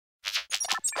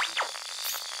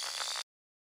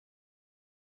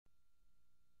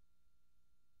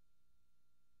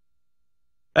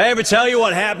I ever tell you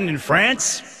what happened in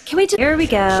France? Can we Here we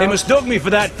go. They mistook me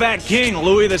for that fat king,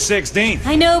 Louis the 16th.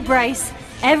 I know, Bryce.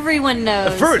 Everyone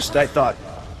knows. At first, I thought,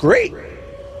 great.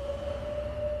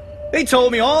 They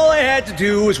told me all I had to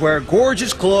do was wear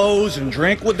gorgeous clothes and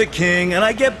drink with the king, and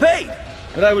I'd get paid.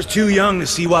 But I was too young to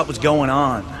see what was going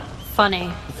on.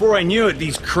 Funny. Before I knew it,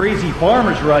 these crazy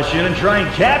farmers rush in and try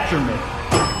and capture me.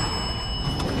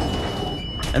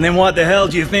 And then what the hell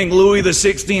do you think Louis the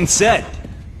 16th said?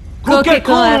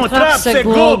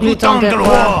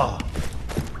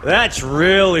 That's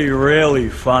really, really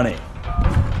funny.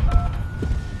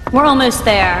 We're almost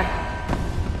there.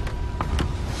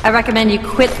 I recommend you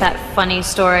quit that funny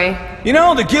story. You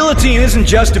know, the guillotine isn't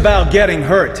just about getting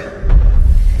hurt.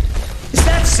 It's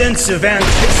that sense of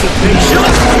anticipation.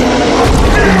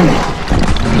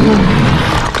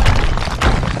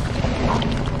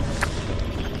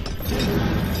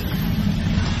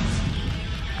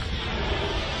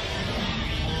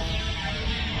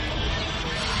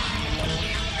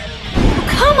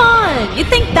 Come on! You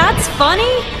think that's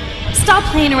funny? Stop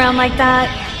playing around like that.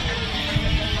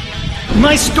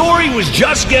 My story was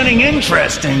just getting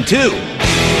interesting, too.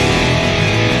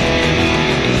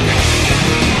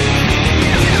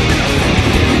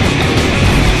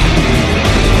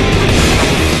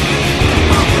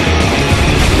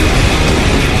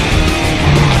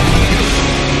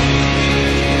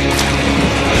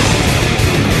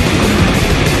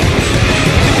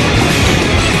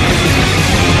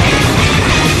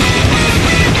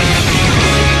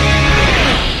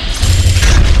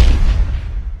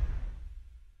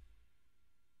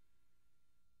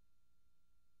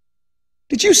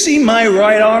 Did you see my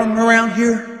right arm around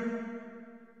here?